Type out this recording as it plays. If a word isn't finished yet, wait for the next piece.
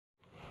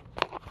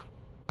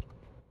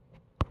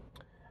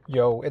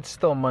Yo, it's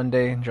still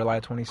Monday, July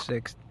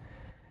 26th,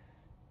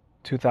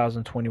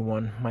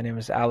 2021. My name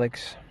is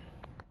Alex.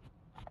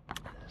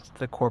 It's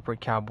the Corporate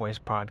Cowboys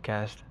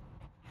podcast.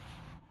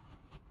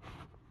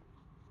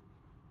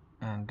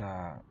 And,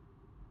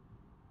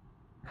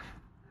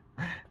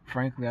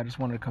 frankly, I just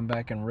wanted to come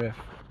back and riff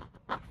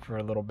for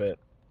a little bit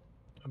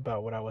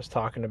about what I was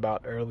talking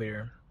about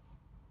earlier.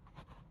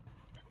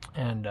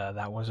 And,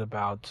 that was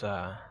about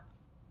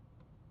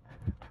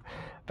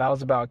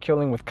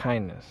killing with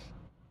kindness.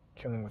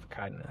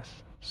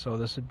 So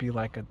this would be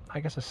like a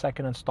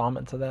second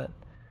installment to that,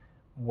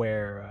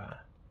 where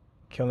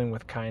killing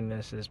with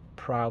kindness is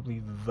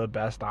probably the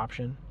best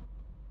option.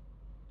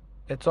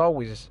 It's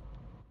always,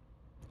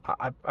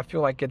 I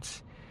feel like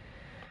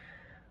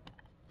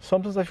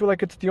sometimes I feel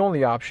like it's the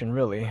only option,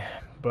 really,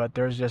 but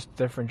there's just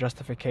different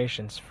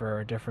justifications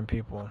for different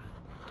people.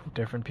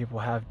 Different people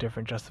have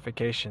different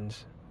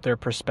justifications. Their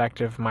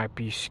perspective might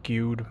be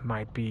skewed,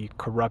 might be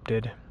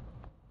corrupted,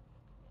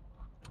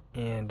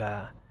 and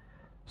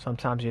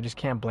sometimes you just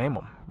can't blame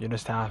them. You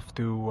just have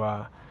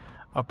to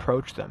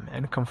approach them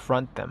and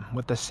confront them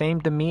with the same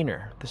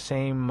demeanor, the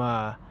same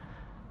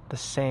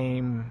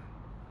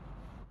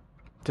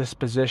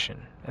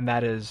disposition, and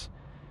that is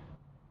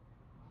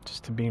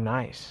just to be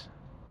nice,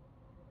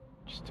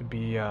 just to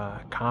be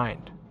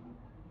kind,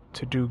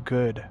 to do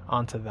good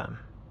unto them,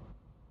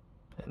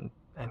 and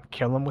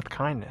kill them with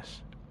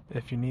kindness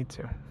if you need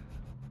to.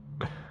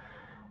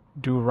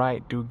 Do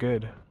right, do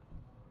good.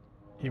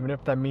 Even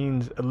if that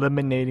means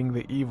eliminating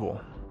the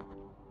evil,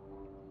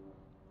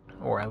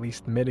 or at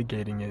least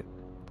mitigating it,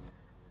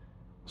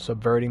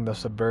 subverting the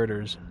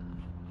subverters,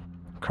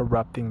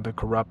 corrupting the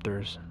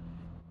corruptors.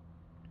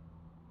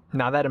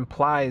 Now that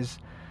implies,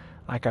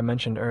 like I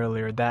mentioned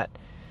earlier, that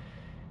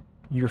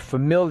you're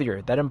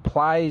familiar. That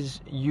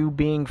implies you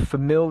being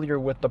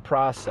familiar with the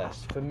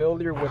process,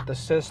 familiar with the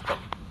system.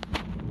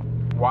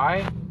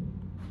 Why?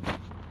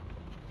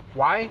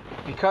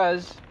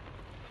 Because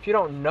if you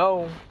don't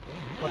know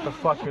what the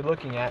fuck you're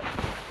looking at,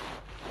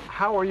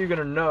 how are you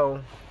gonna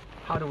know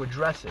how to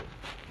address it?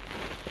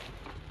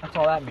 That's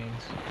all that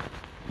means.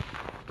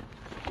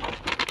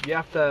 You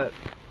have to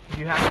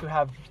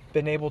have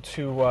been able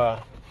to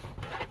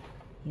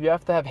you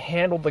have to have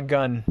handled the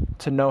gun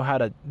to know how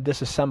to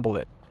disassemble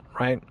it,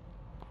 right?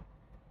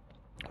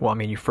 Well, I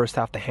mean, you first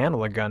have to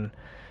handle a gun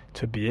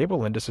to be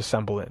able to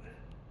disassemble it.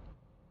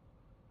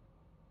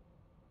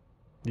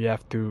 You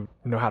have to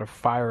know how to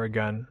fire a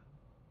gun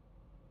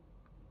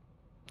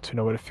to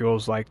know what it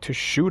feels like to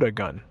shoot a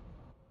gun.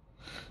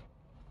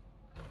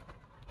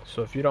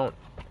 So if you don't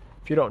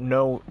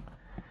know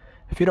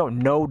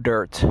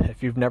dirt,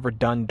 if you've never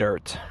done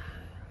dirt,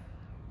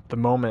 the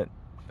moment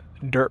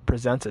dirt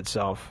presents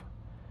itself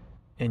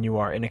and you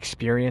are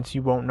inexperienced,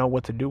 you won't know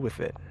what to do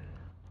with it.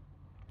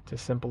 It's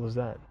as simple as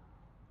that.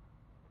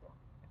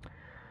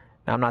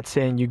 Now, I'm not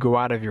saying you go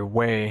out of your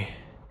way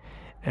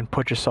and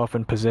put yourself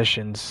in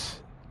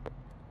positions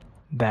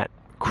that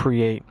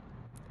create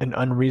an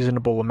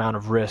unreasonable amount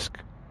of risk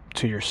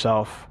to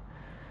yourself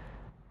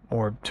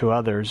or to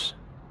others,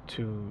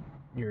 to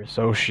your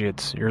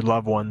associates, your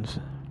loved ones.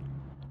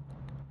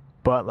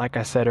 But like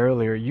I said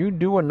earlier, you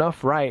do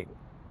enough right,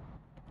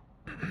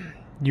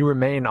 you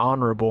remain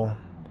honorable,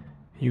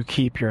 you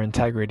keep your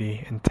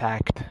integrity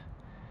intact,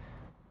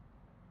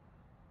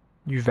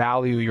 you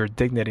value your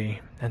dignity,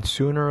 and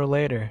sooner or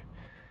later,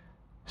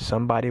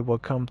 somebody will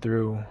come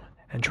through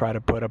and try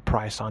to put a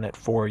price on it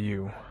for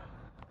you.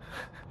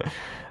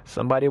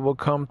 Somebody will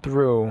come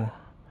through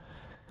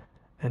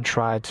and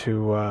try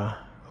to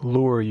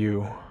lure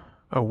you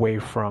away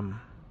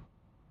from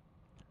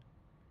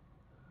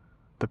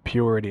the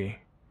purity,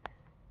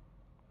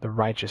 the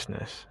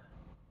righteousness.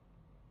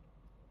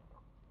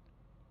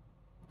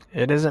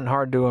 It isn't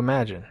hard to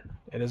imagine.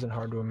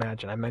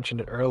 I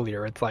mentioned it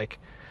earlier. It's like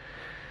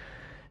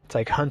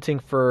hunting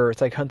for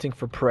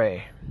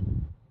prey.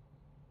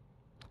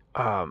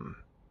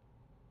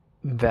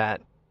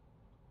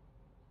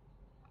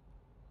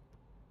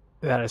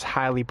 That is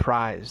highly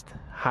prized,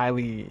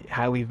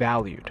 highly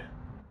valued.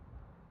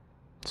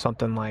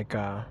 Something like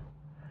an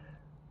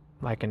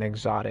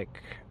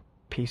exotic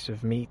piece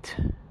of meat.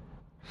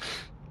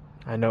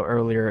 I know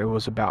earlier it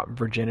was about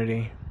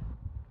virginity.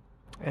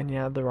 And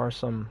yeah, there are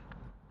some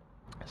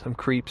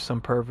creeps, some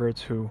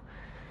perverts who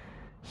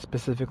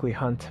specifically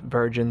hunt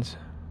virgins.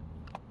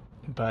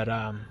 But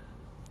I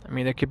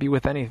mean, it could be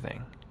with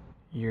anything.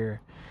 You're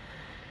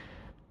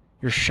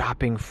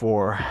shopping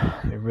for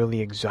a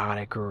really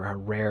exotic or a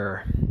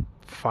rare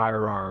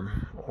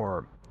firearm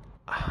or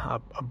a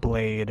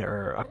blade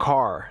or a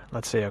car.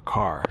 Let's say a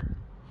car.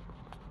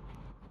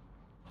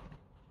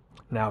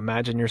 Now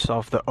imagine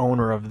yourself the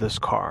owner of this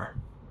car.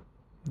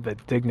 The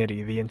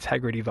dignity, the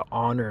integrity, the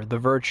honor, the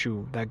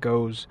virtue that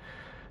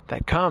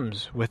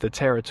comes with the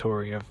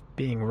territory of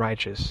being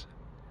righteous.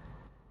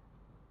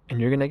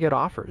 And you're going to get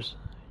offers.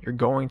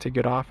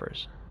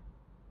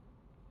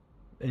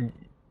 And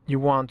you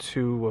want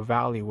to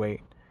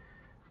evaluate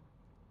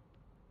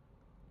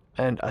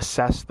and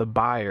assess the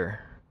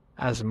buyer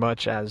as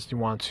much as you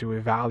want to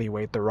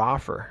evaluate their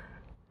offer.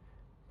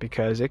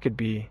 because it could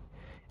be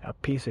a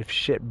piece of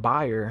shit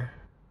buyer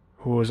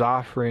who is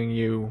offering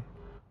you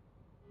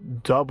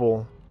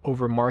double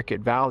over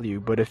market value,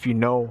 but if you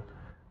know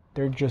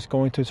they're just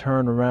going to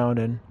turn around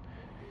and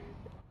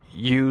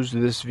use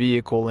this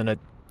vehicle in a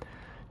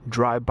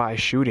drive-by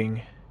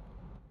shooting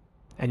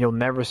and you'll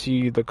never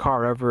see the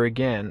car ever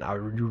again,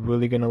 are you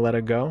really going to let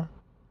it go?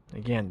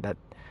 Again, that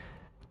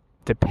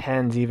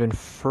depends even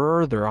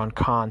further on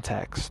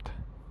context,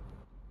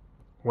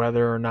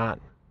 whether or not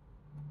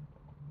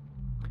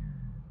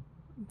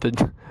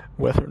the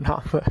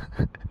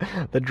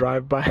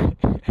drive-by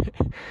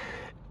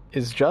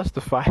is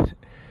justified.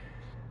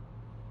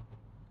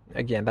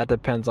 Again, that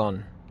depends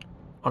on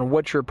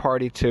what you're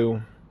party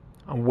to,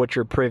 on what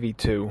you're privy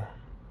to,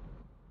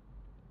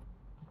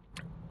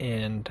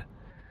 and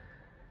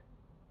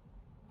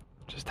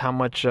just how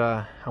much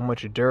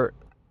dirt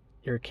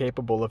you're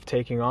capable of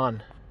taking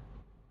on,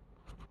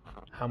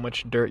 how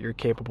much dirt you're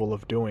capable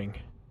of doing.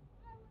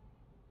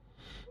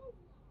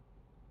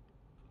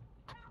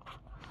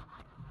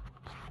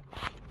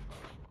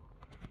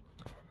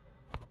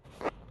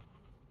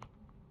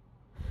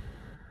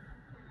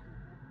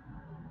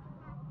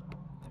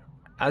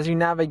 As you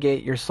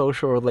navigate your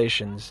social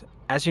relations,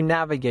 as you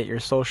navigate your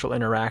social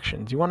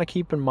interactions, you want to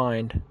keep in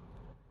mind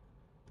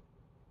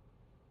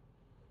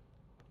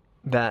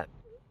that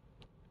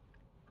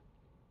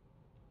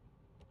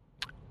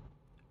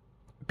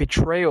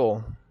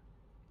betrayal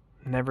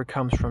never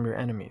comes from your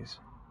enemies.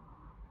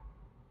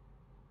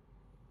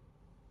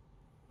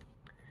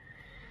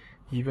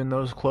 Even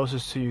those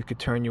closest to you could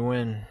turn you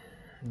in.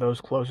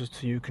 Those closest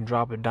to you can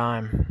drop a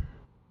dime.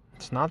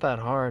 It's not that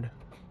hard.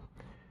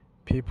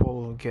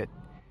 People get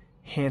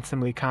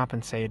handsomely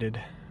compensated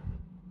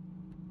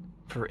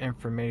for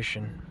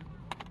information,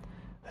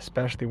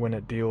 especially when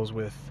it deals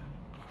with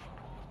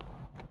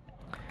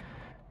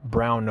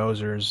brown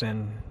nosers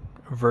and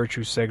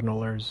virtue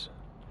signalers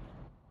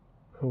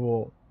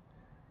who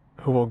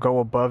will go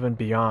above and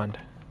beyond.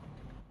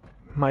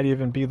 Might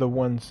even be the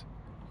ones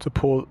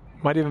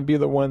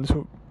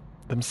who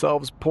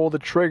themselves pull the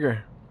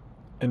trigger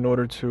in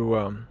order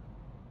to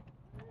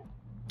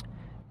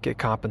get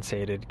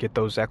compensated, get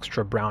those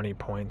extra brownie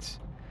points,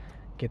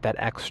 get that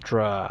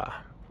extra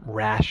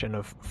ration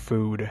of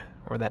food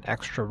or that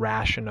extra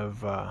ration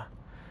of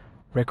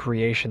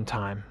recreation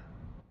time.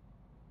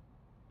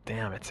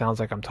 Damn, it sounds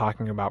like I'm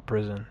talking about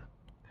prison.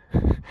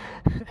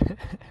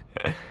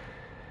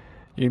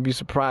 You'd be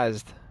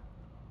surprised,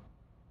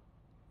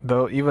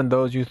 though. Even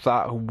those you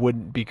thought who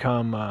wouldn't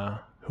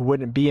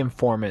be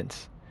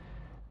informants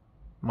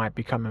might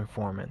become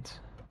informants.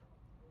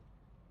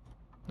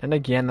 And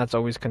again, that's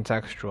always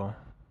contextual.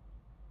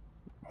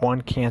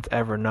 One can't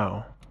ever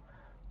know.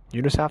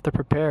 You just have to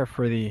prepare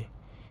for the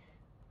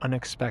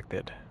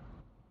unexpected.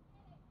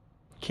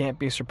 Can't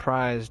be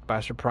surprised by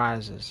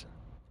surprises.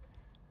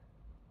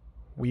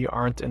 We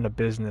aren't in a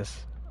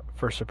business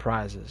for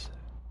surprises.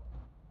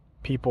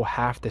 People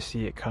have to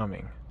see it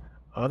coming.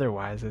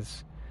 Otherwise,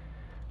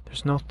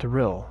 there's no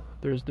thrill.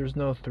 There's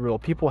no thrill.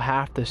 People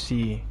have to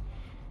see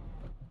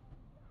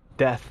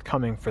death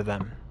coming for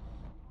them.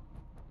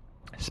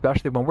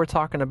 Especially when we're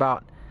talking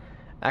about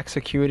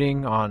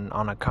executing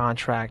on a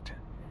contract,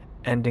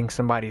 ending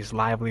somebody's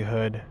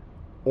livelihood,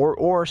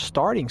 or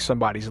starting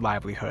somebody's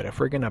livelihood. If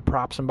we're gonna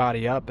prop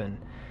somebody up and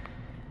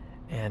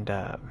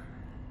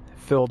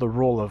fill the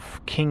role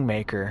of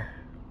kingmaker,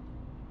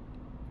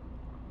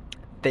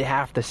 they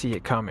have to see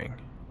it coming.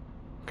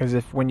 Because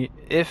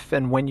if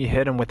and when you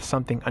hit them with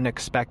something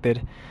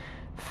unexpected,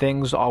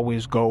 things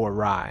always go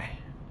awry,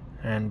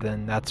 and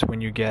then that's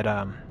when you get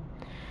a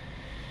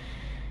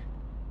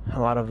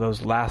lot of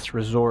those last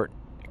resort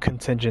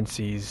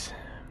contingencies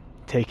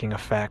taking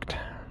effect,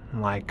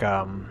 like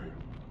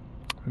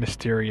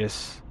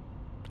mysterious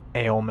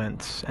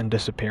ailments and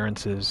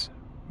disappearances,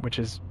 which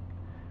is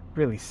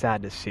really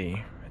sad to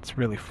see. It's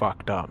really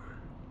fucked up.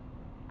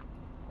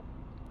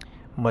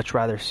 Much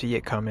rather see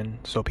it coming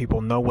so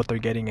people know what they're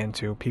getting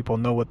into, people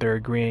know what they're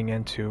agreeing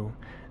into.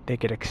 They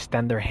could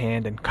extend their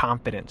hand in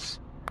confidence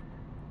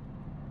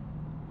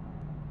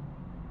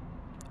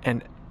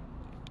and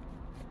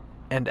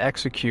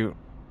execute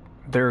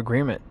their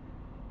agreement,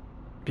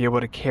 be able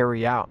to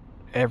carry out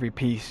every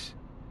piece,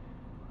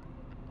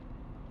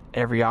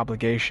 every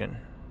obligation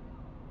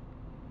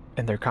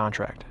in their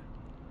contract.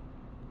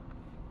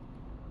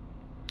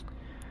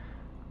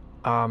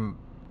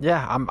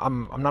 Yeah,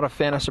 I'm not a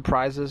fan of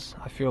surprises.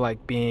 I feel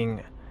like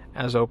being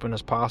as open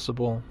as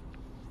possible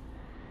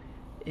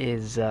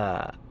is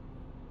the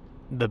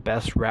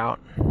best route.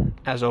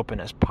 As open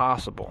as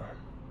possible.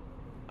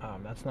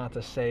 That's not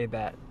to say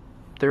that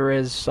there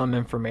is some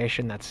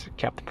information that's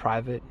kept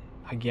private.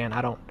 Again,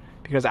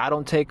 because I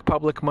don't take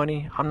public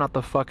money. I'm not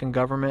the fucking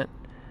government.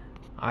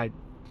 I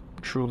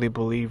truly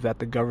believe that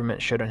the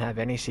government shouldn't have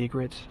any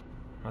secrets.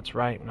 That's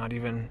right, not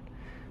even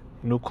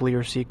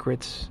nuclear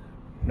secrets.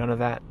 None of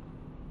that.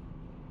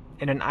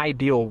 In an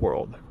ideal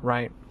world,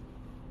 right?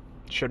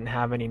 Shouldn't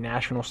have any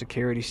national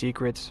security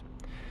secrets.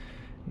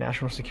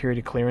 national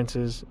security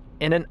clearances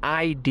in an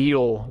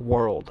ideal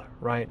world,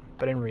 right?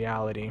 But in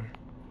reality,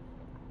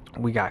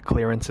 we got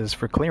clearances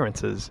for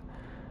clearances.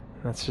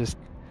 That's just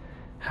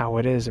how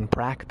it is in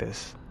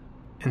practice.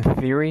 In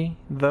theory,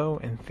 though,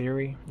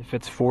 if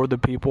it's for the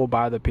people,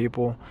 by the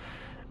people,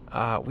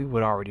 we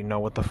would already know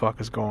what the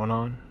fuck is going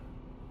on.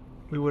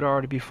 We would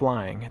already be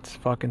flying. It's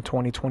fucking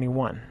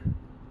 2021.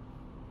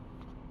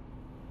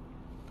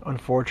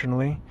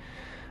 Unfortunately,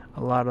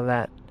 a lot of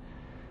that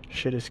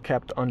shit is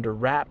kept under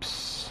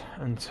wraps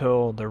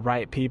until the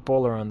right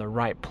people are in the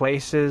right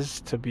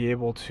places to be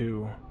able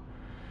to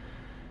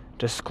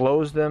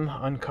disclose them,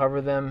 uncover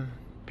them,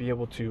 be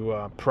able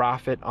to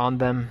profit on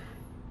them.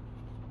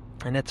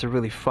 And it's a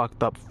really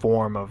fucked up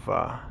form of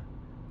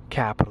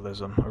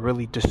capitalism, a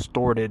really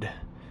distorted,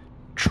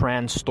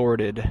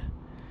 transtorted,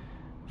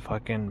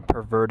 fucking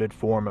perverted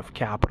form of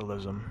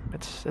capitalism.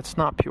 It's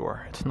not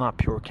pure. It's not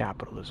pure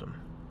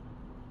capitalism.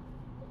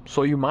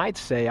 So you might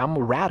say I'm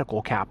a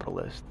radical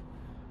capitalist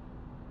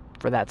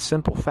for that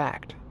simple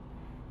fact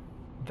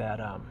that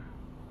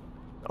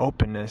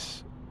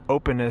openness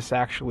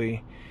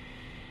actually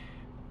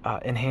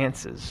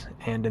enhances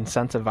and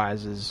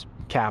incentivizes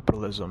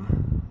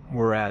capitalism,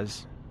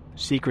 whereas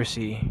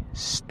secrecy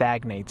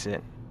stagnates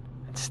it.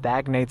 It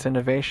stagnates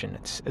innovation.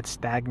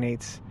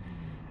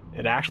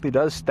 It actually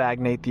does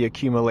stagnate the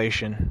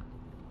accumulation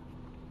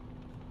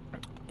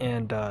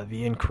and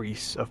the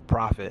increase of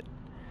profit.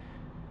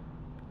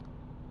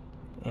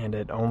 And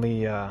it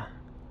only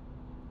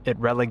it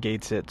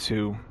relegates it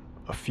to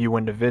a few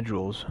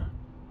individuals,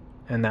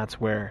 and that's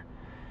where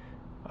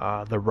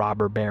the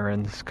robber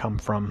barons come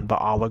from, the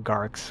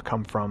oligarchs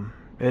come from.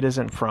 It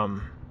isn't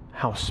from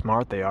how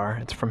smart they are,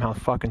 it's from how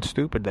fucking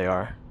stupid they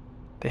are.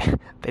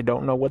 They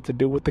don't know what to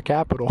do with the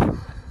capital.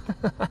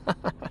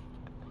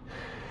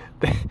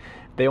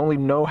 they only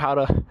know how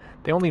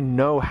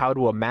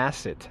to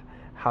amass it,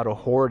 how to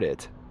hoard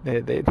it.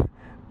 They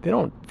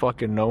don't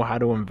fucking know how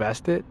to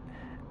invest it.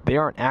 They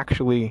aren't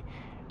actually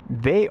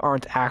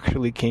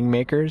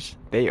kingmakers.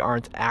 They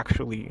aren't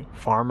actually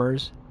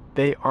farmers.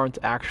 They aren't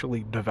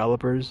actually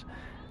developers.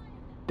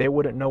 They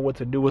wouldn't know what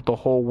to do with the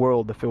whole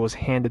world if it was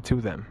handed to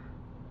them.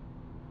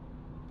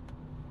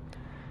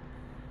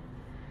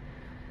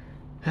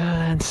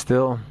 And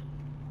still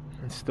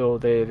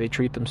they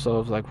treat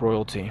themselves like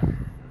royalty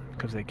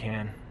because they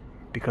can,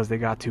 because they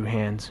got two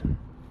hands,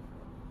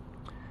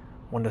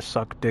 one to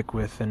suck dick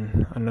with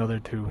and another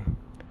to,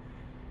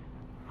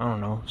 I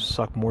don't know,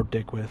 suck more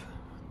dick with.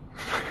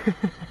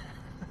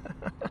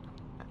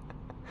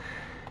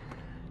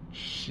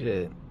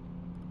 Shit.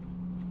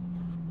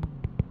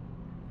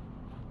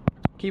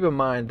 Keep in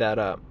mind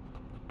that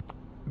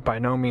by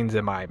no means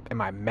am I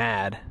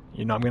mad.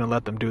 I'm gonna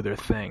let them do their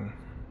thing.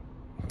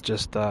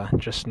 Just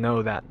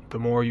know that the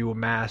more you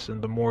amass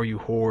and the more you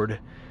hoard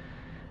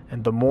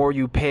and the more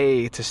you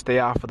pay to stay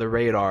off of the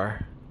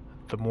radar,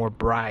 the more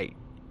bright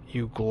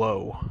you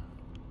glow.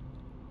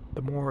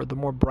 The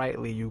more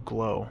brightly you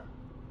glow.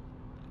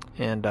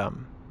 And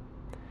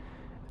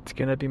it's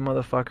gonna be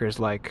motherfuckers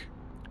like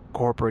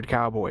corporate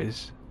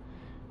cowboys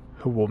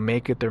who will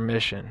make it their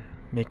mission,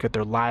 make it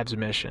their lives'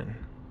 mission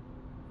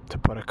to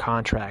put a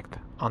contract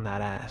on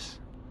that ass.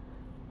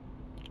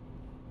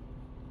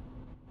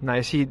 Now,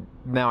 you see,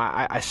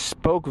 I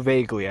spoke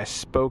vaguely. I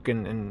spoke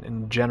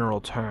in general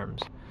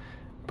terms.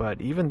 But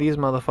even these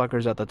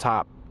motherfuckers at the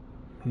top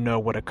know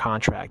what a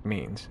contract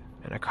means.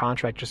 And a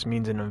contract just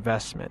means an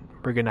investment.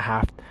 We're gonna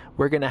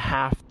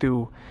have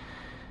to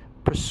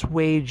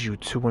persuade you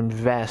to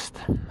invest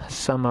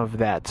some of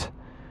that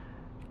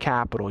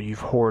capital you've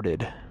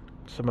hoarded,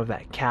 some of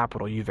that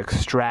capital you've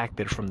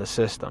extracted from the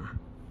system.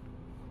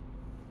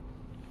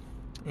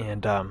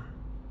 And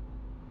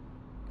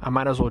I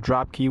might as well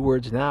drop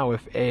keywords now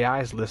if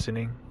AI is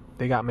listening.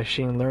 They got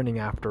machine learning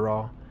after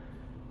all.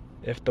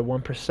 If the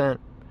 1%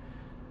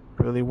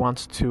 really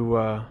wants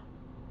to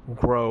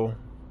grow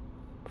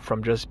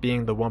from just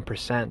being the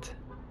 1%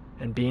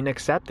 and being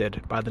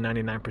accepted by the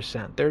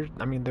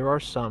 99%, there are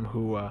some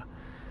who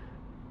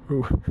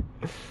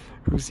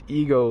whose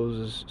egos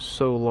is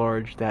so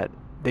large that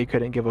they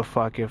couldn't give a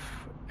fuck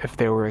if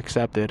they were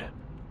accepted.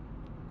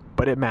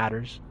 But it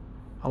matters.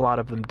 A lot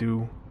of them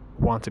do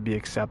want to be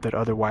accepted,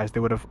 otherwise they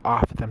would have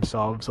offed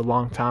themselves a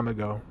long time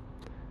ago.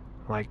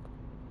 Like,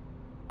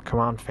 come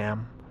on,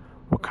 fam.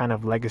 What kind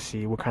of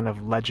legacy, what kind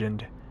of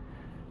legend,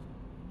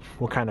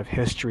 what kind of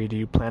history do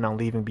you plan on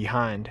leaving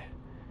behind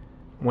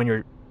when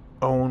your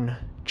own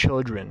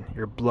children,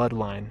 your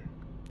bloodline,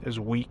 is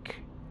weak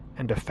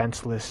and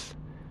defenseless?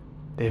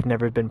 They've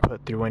never been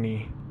put through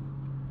any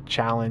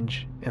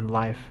challenge in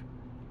life.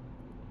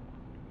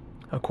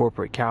 A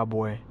corporate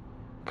cowboy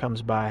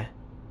comes by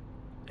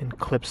and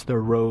clips the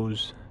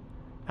rose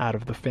out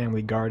of the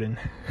family garden.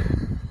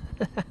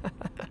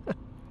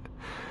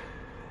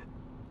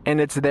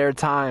 And it's their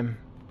time.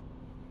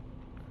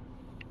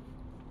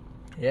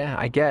 Yeah,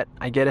 I get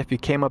if you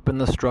came up in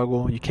the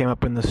struggle, you came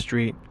up in the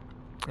street,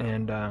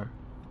 and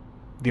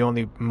the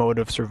only mode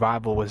of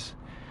survival was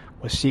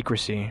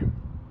secrecy.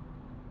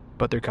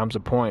 But there comes a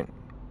point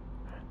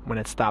when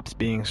it stops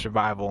being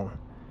survival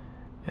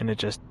and it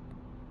just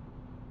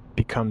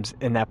becomes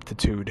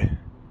ineptitude.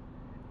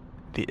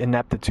 The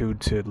ineptitude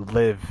to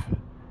live,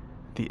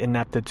 the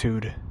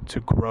ineptitude to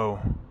grow,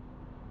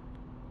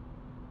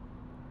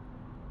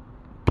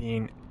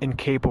 being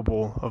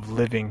incapable of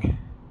living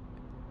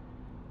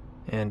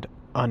and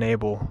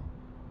unable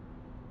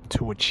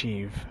to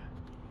achieve.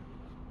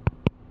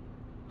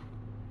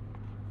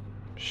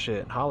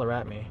 Shit, holler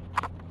at me.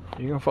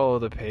 You can follow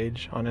the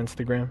page on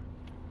Instagram.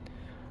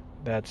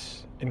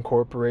 That's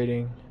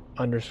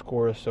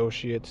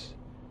incorporating_associates.ia.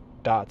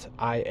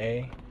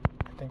 I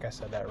think I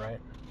said that right.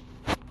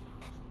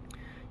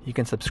 You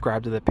can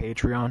subscribe to the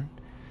Patreon.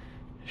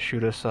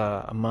 Shoot us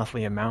a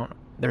monthly amount.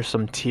 There's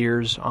some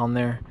tiers on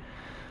there.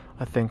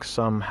 I think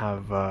some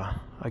have a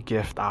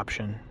gift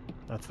option.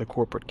 That's the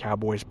Corporate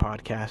Cowboys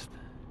podcast,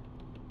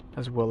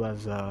 as well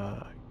as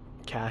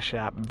Cash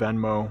App,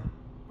 Venmo,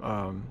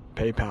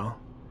 PayPal.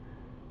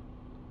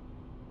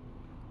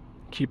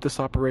 Keep this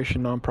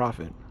operation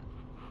non-profit.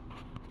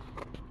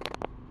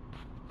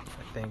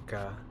 I think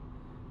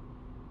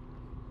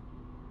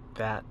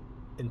that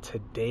in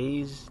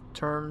today's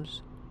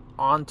terms,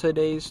 on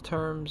today's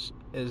terms,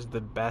 is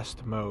the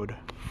best mode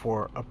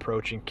for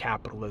approaching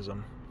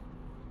capitalism.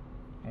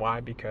 Why?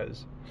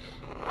 Because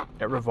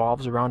it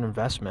revolves around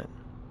investment.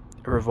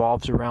 It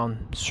revolves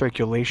around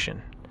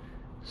circulation.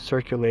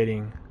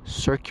 Circulating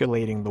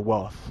the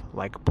wealth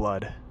like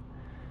blood.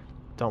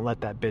 Don't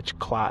let that bitch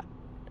clot,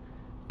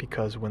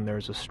 because when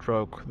there's a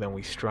stroke, then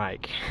we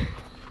strike.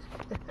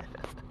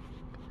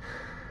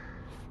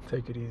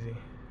 Take it easy.